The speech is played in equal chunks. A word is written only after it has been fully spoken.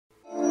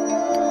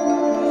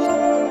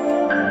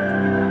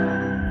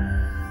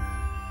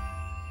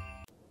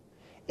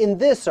In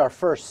this, our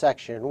first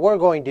section, we're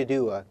going to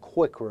do a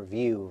quick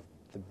review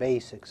of the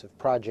basics of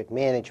project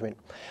management.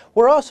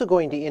 We're also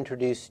going to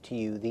introduce to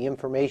you the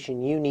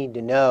information you need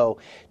to know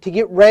to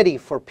get ready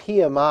for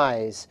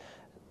PMI's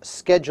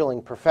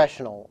Scheduling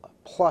Professional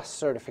Plus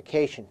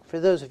certification for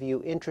those of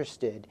you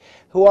interested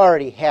who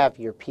already have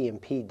your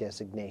PMP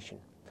designation.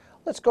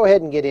 Let's go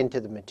ahead and get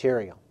into the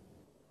material.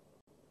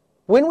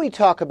 When we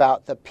talk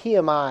about the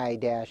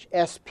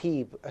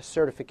PMI-SP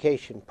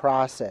certification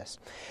process,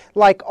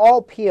 like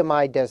all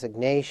PMI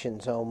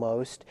designations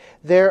almost,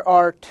 there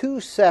are two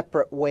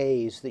separate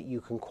ways that you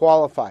can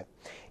qualify,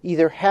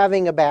 either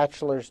having a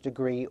bachelor's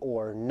degree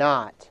or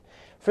not.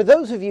 For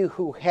those of you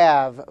who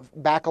have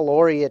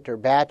baccalaureate or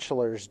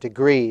bachelor's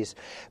degrees,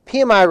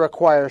 PMI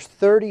requires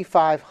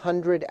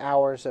 3,500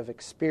 hours of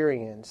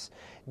experience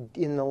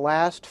in the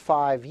last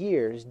 5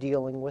 years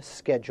dealing with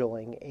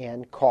scheduling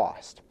and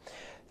cost.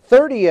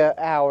 30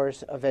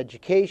 hours of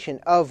education,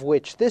 of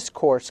which this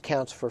course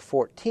counts for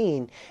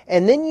 14,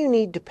 and then you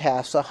need to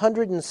pass a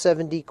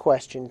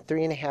 170-question,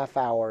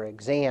 3.5-hour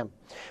exam.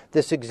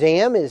 This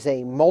exam is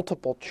a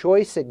multiple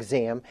choice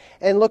exam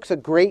and looks a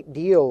great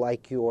deal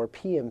like your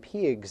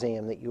PMP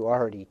exam that you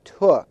already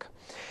took.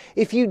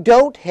 If you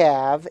don't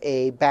have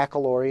a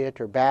baccalaureate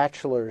or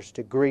bachelor's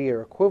degree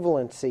or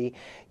equivalency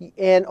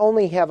and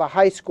only have a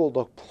high school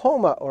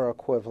diploma or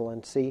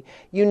equivalency,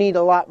 you need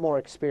a lot more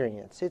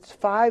experience. It's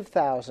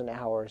 5,000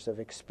 hours of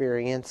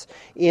experience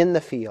in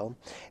the field,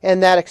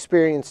 and that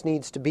experience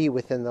needs to be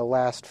within the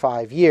last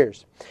 5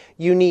 years.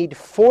 You need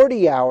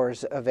 40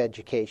 hours of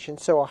education,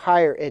 so a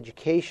higher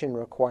education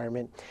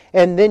requirement,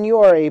 and then you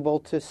are able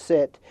to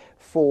sit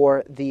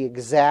for the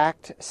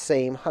exact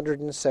same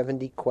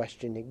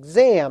 170-question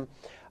exam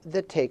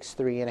that takes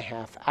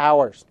 3.5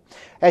 hours.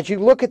 As you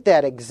look at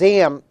that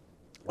exam,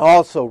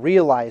 also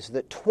realize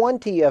that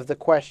 20 of the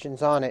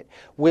questions on it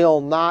will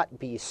not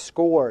be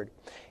scored.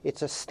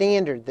 It's a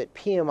standard that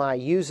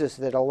PMI uses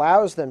that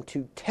allows them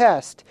to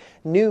test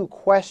new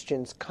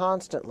questions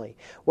constantly.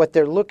 What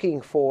they're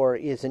looking for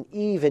is an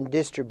even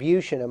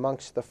distribution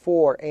amongst the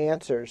 4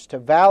 answers to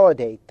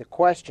validate the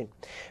question.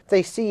 If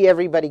they see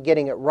everybody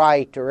getting it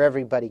right or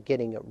everybody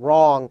getting it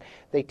wrong,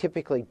 they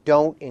typically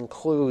don't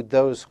include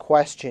those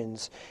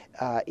questions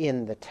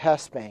in the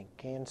test bank.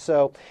 And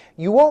so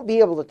you won't be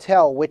able to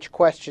tell which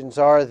questions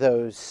are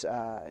those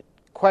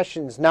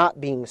questions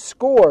not being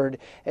scored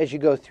as you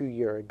go through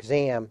your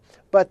exam,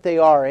 but they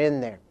are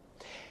in there.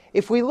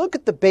 If we look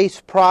at the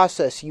base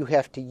process you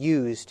have to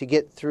use to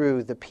get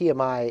through the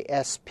PMI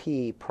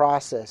SP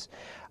process,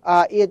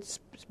 it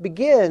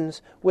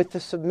begins with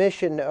the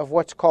submission of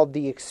what's called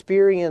the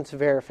experience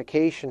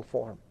verification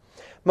form.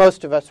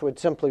 Most of us would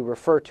simply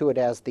refer to it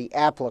as the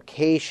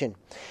application.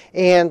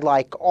 And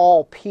like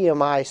all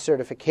PMI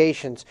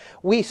certifications,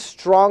 we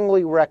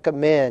strongly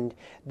recommend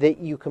that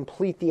you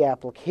complete the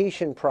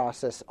application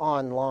process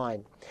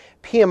online.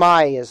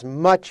 PMI is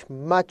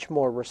much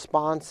more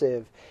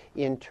responsive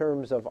in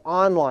terms of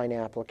online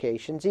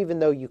applications, even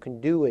though you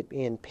can do it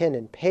in pen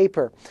and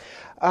paper.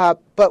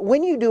 But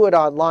when you do it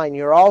online,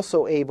 you're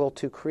also able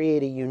to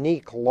create a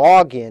unique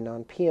login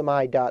on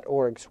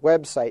PMI.org's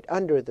website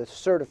under the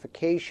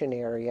certification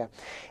area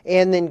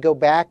and then go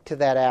back to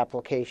that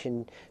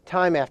application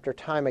time after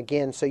time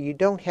again, so you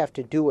don't have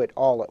to do it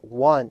all at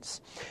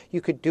once.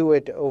 You could do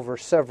it over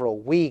several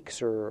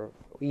weeks or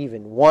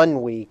even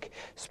 1 week,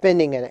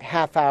 spending a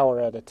half hour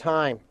at a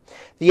time.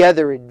 The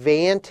other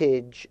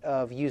advantage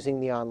of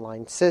using the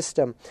online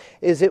system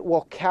is it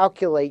will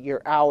calculate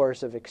your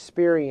hours of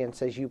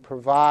experience as you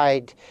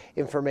provide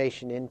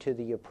information into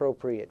the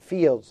appropriate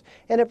fields,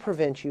 and it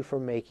prevents you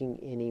from making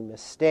any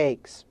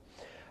mistakes.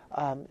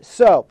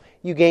 So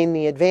you gain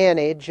the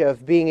advantage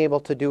of being able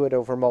to do it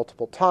over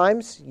multiple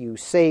times. You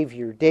save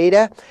your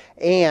data,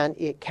 and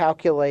it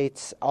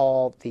calculates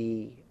all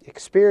the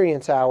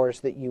experience hours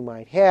that you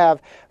might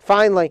have.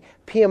 Finally,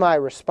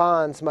 PMI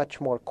responds much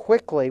more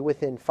quickly,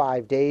 within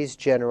 5 days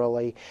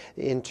generally,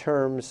 in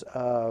terms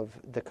of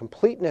the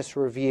completeness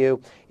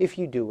review if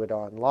you do it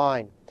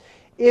online.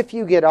 If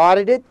you get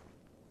audited,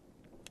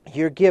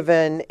 you're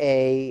given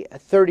a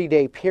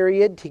 30-day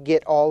period to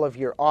get all of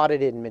your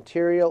audited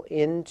material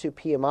into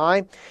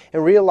PMI,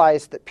 and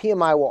realize that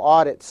PMI will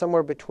audit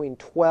somewhere between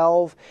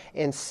 12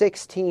 and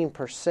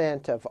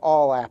 16% of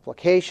all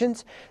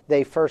applications.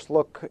 They first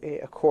look,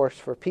 of course,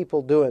 for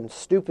people doing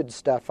stupid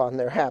stuff on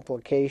their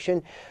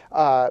application,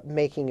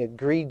 making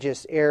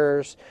egregious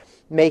errors,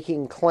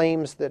 making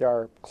claims that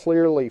are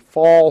clearly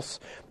false,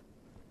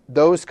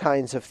 those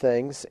kinds of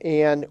things,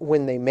 and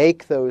when they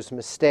make those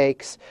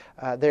mistakes,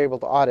 they're able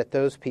to audit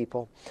those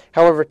people.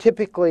 However,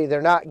 typically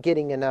they're not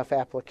getting enough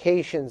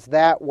applications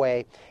that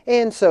way,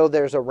 and so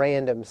there's a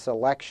random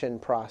selection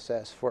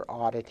process for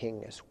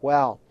auditing as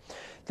well.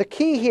 The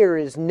key here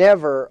is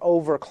never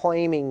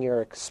overclaiming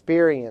your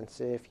experience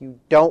if you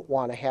don't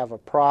want to have a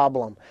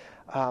problem.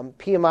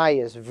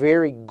 PMI is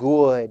very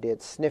good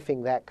at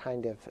sniffing that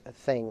kind of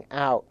thing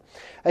out.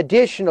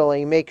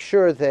 Additionally, make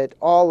sure that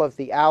all of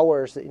the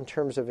hours in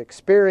terms of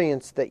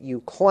experience that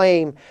you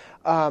claim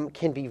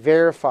can be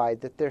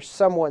verified, that there's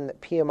someone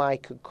that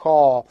PMI could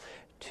call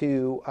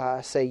to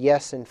say,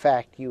 yes, in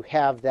fact, you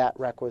have that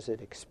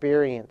requisite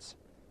experience.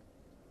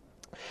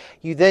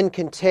 You then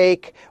can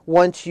take,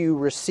 once you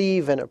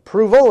receive an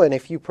approval, and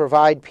if you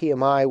provide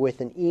PMI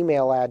with an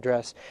email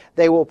address,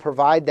 they will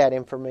provide that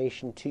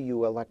information to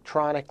you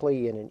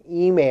electronically in an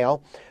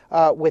email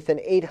with an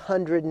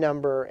 800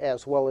 number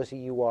as well as a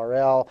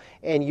URL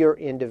and your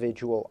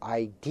individual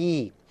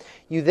ID.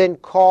 You then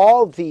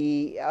call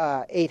the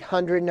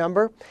 800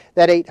 number.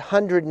 That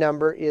 800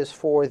 number is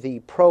for the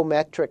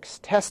Prometrics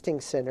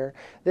Testing Center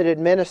that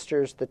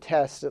administers the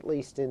tests, at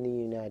least in the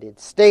United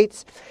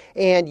States,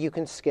 and you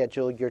can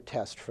schedule your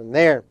test from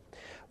there.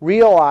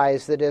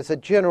 Realize that as a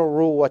general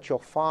rule, what you'll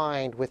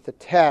find with the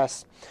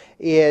tests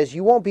is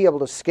you won't be able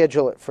to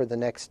schedule it for the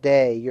next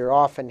day. You're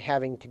often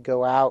having to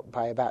go out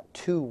by about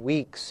 2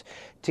 weeks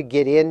to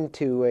get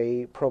into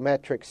a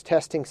Prometrics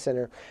testing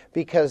center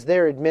because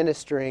they're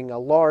administering a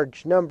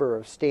large number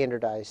of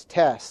standardized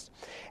tests.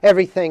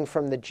 Everything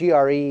from the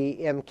GRE,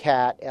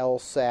 MCAT,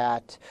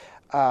 LSAT,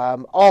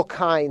 all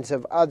kinds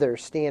of other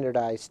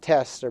standardized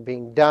tests are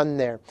being done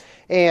there.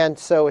 And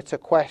so it's a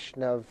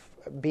question of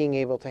being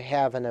able to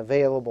have an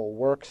available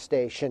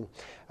workstation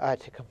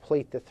to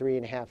complete the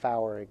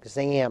 3.5-hour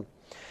exam.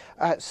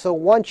 So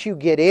once you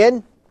get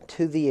in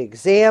to the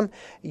exam,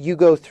 you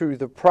go through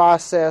the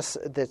process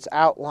that's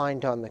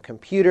outlined on the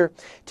computer.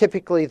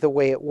 Typically the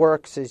way it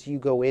works is you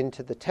go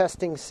into the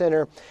testing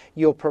center,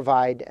 you'll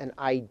provide an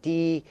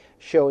ID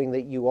showing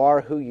that you are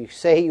who you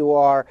say you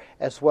are,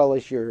 as well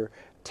as your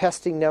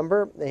testing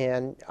number,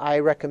 and I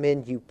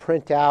recommend you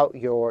print out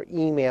your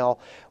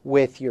email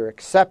with your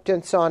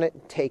acceptance on it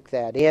and take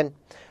that in.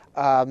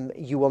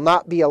 You will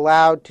not be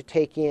allowed to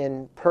take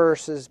in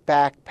purses,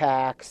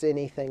 backpacks,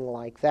 anything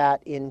like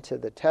that into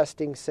the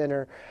testing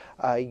center.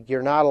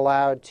 You're not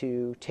allowed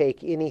to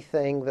take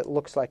anything that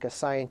looks like a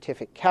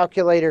scientific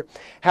calculator.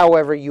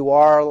 However, you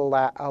are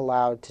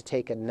allowed to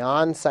take a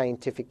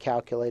non-scientific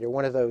calculator,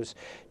 one of those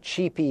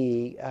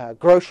cheapy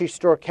grocery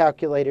store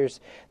calculators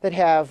that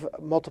have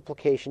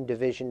multiplication,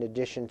 division,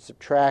 addition,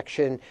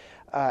 subtraction,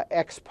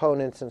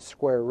 exponents and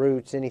square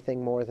roots.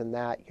 Anything more than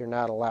that you're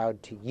not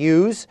allowed to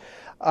use.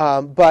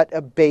 But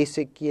a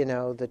basic,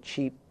 the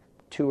cheap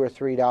 $2 or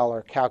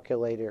 $3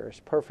 calculator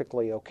is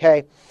perfectly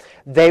okay.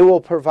 They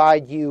will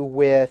provide you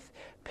with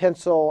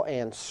pencil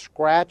and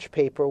scratch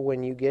paper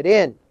when you get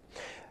in.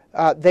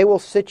 They will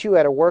sit you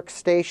at a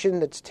workstation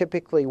that's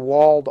typically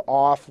walled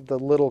off, the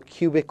little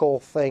cubicle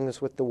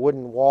things with the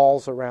wooden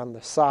walls around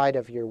the side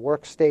of your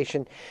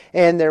workstation,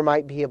 and there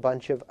might be a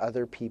bunch of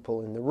other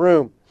people in the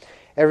room.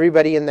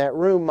 Everybody in that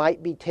room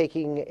might be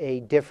taking a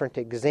different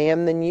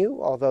exam than you,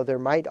 although there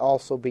might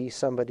also be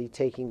somebody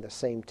taking the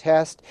same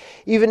test.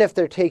 Even if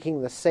they're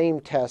taking the same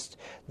test,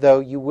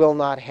 though, you will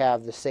not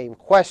have the same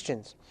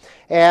questions.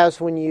 As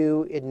when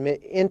you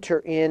enter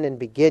in and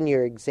begin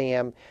your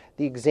exam,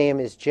 the exam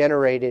is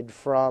generated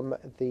from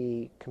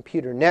the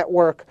computer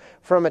network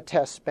from a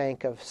test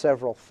bank of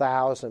several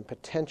thousand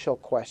potential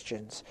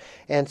questions.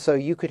 And so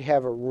you could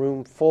have a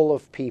room full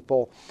of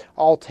people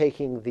all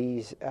taking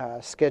these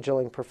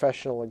scheduling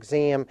professional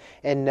exam,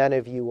 and none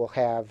of you will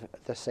have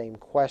the same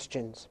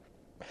questions.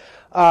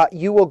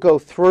 You will go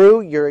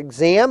through your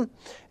exam,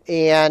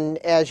 and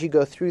as you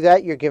go through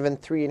that, you're given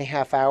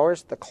 3.5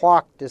 hours. The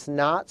clock does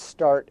not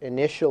start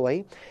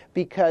initially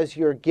because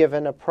you're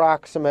given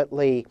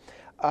approximately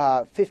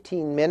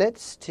 15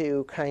 minutes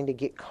to kind of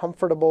get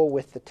comfortable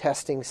with the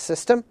testing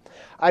system.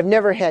 I've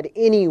never had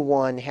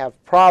anyone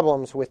have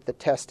problems with the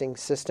testing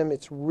system.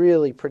 It's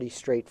really pretty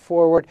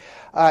straightforward.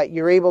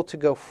 You're able to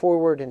go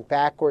forward and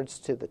backwards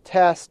to the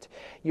test.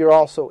 You're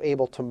also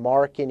able to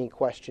mark any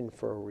question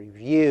for a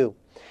review.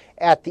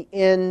 At the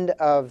end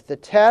of the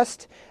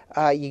test,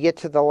 you get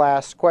to the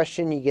last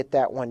question, you get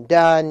that one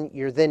done.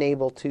 You're then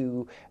able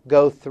to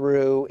go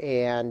through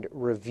and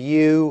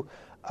review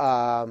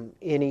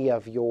any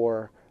of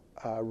your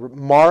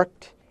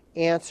marked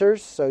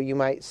answers. So you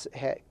might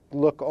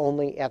look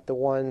only at the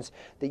ones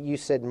that you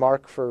said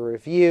mark for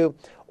review,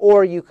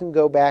 or you can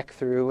go back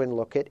through and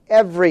look at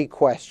every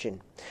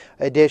question.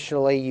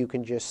 Additionally, you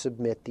can just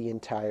submit the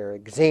entire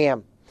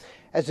exam.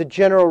 As a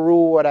general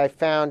rule, what I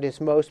found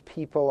is most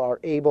people are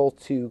able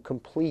to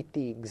complete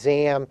the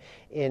exam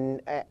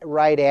in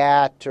right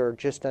at or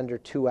just under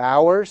 2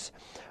 hours.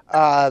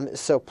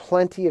 So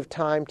plenty of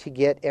time to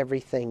get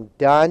everything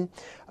done.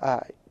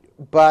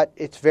 But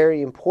it's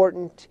very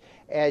important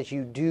as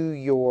you do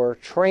your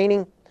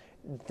training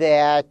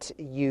that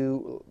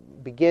you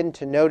begin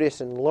to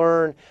notice and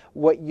learn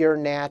what your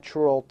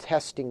natural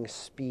testing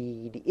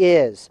speed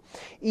is.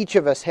 Each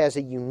of us has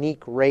a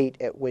unique rate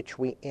at which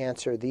we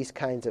answer these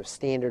kinds of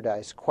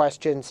standardized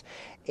questions,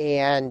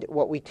 and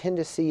what we tend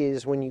to see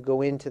is when you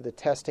go into the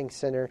testing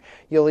center,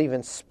 you'll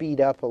even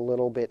speed up a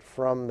little bit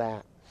from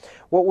that.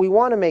 What we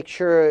want to make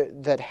sure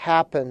that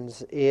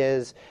happens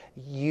is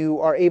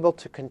you are able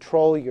to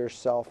control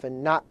yourself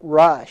and not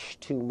rush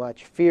too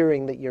much,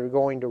 fearing that you're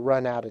going to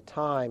run out of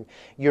time.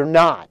 You're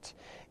not.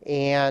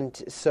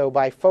 And so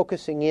by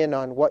focusing in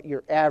on what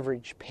your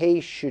average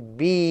pace should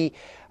be,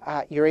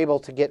 you're able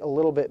to get a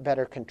little bit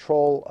better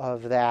control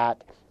of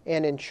that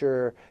and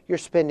ensure you're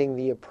spending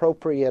the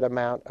appropriate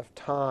amount of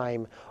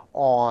time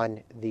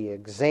on the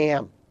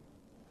exam.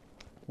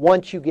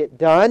 Once you get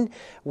done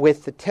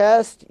with the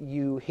test,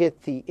 you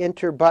hit the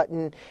enter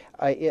button.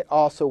 It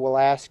also will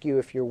ask you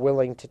if you're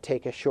willing to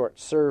take a short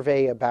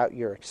survey about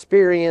your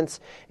experience,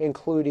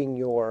 including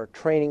your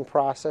training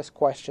process,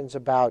 questions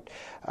about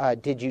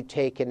did you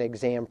take an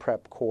exam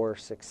prep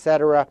course,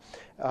 etc.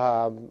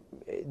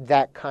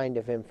 That kind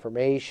of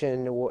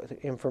information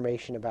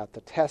about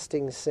the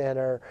testing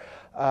center,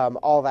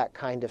 all that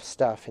kind of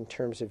stuff in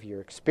terms of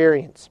your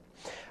experience.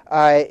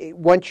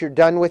 Once you're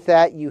done with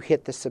that, you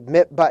hit the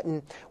submit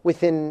button.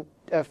 Within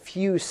a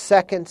few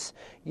seconds,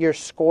 your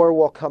score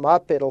will come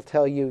up. It'll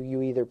tell you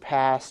you either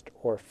passed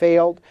or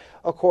failed.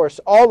 Of course,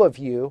 all of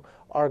you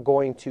are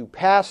going to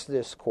pass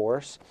this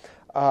course.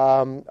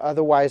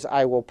 Otherwise,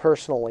 I will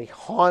personally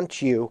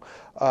haunt you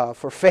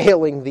for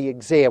failing the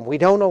exam. We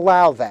don't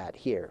allow that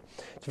here.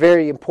 It's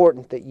very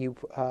important that you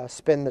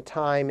spend the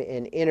time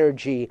and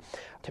energy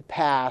to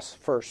pass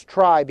first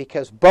try,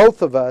 because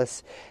both of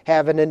us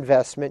have an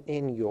investment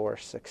in your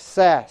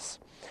success.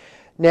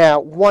 Now,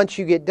 once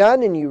you get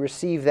done and you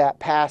receive that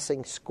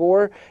passing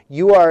score,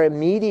 you are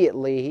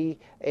immediately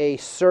a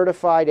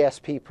certified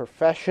SP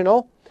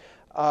professional.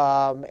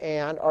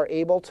 And are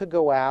able to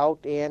go out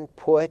and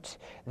put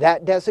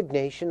that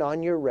designation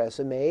on your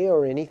resume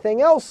or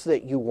anything else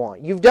that you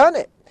want. You've done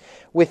it.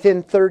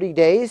 Within 30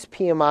 days,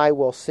 PMI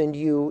will send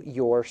you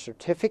your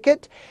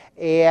certificate,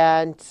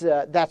 and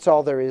that's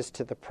all there is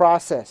to the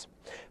process.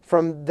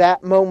 From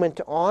that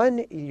moment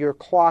on, your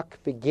clock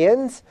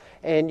begins,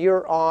 and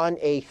you're on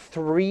a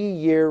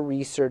 3-year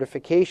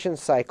recertification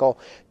cycle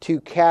to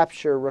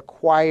capture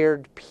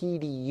required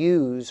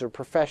PDUs, or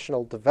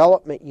professional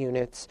development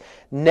units,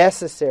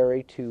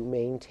 necessary to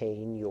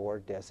maintain your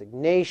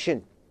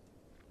designation.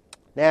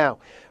 Now,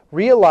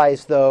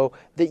 realize, though,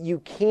 that you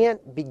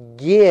can't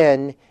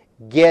begin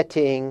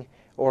getting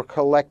or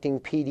collecting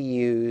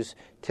PDUs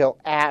till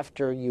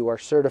after you are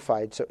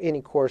certified. So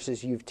any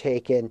courses you've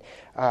taken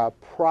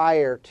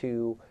prior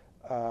to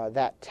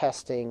that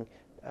testing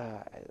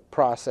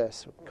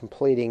process,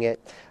 completing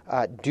it,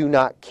 do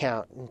not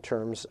count in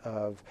terms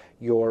of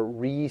your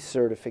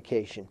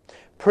recertification.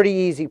 Pretty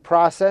easy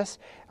process.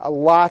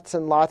 Lots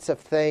and lots of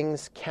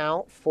things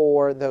count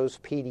for those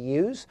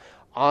PDUs.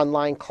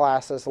 Online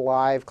classes,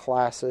 live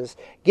classes,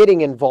 getting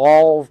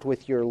involved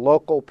with your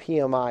local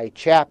PMI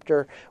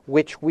chapter,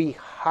 which we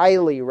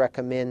highly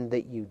recommend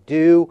that you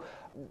do.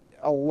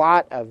 A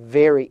lot of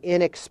very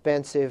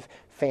inexpensive,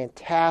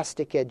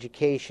 fantastic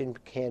education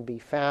can be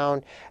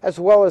found, as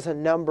well as a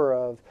number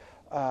of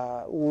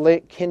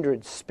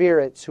kindred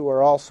spirits who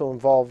are also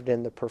involved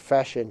in the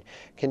profession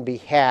can be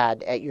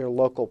had at your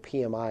local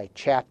PMI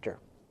chapter.